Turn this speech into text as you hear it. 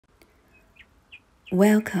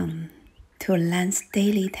Welcome to Lan's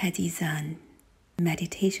daily Taiji Zen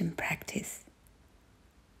meditation practice.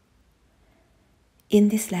 In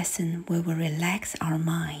this lesson, we will relax our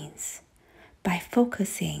minds by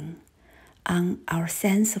focusing on our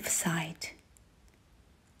sense of sight.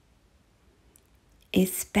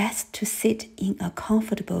 It's best to sit in a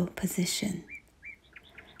comfortable position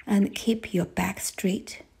and keep your back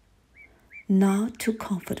straight, not too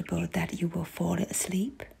comfortable that you will fall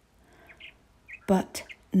asleep, but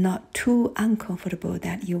not too uncomfortable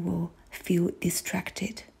that you will feel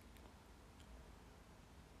distracted.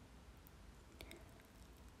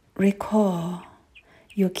 Recall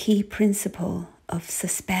your key principle of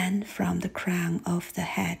suspend from the crown of the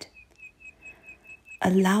head.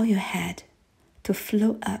 Allow your head to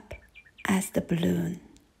float up as the balloon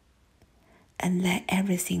and let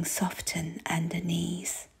everything soften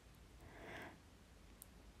underneath.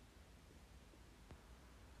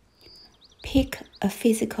 Pick a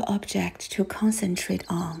physical object to concentrate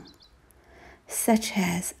on, such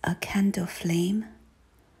as a candle flame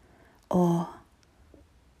or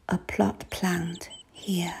a plot plant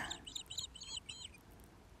here.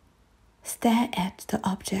 Stare at the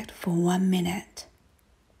object for 1 minute.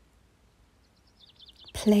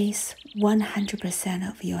 Place 100%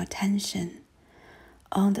 of your attention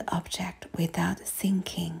on the object without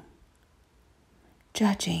thinking,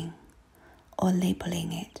 judging, or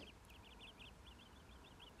labeling it.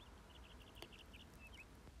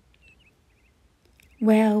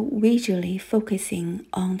 While visually focusing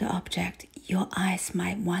on the object, your eyes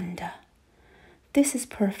might wander. This is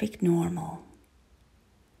perfect normal.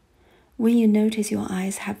 When you notice your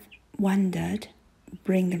eyes have wandered,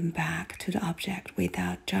 bring them back to the object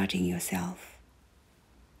without judging yourself.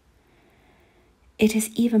 It is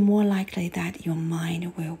even more likely that your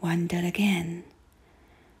mind will wander again.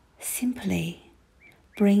 Simply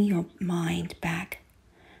bring your mind back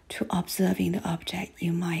to observing the object.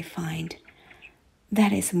 You might find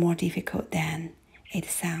that is more difficult than it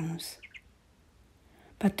sounds.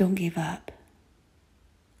 But don't give up.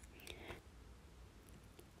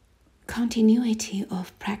 Continuity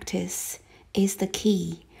of practice is the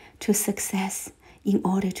key to success in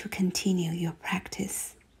order to continue your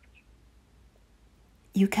practice.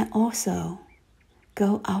 You can also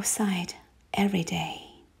go outside every day.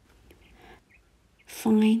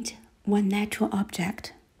 Find one natural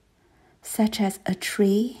object, such as a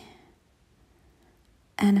tree,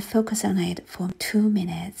 and focus on it for 2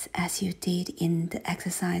 minutes as you did in the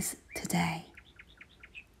exercise today.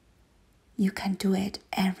 You can do it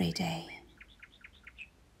every day.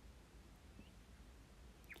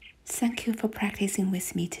 Thank you for practicing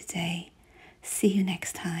with me today. See you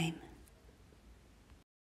next time.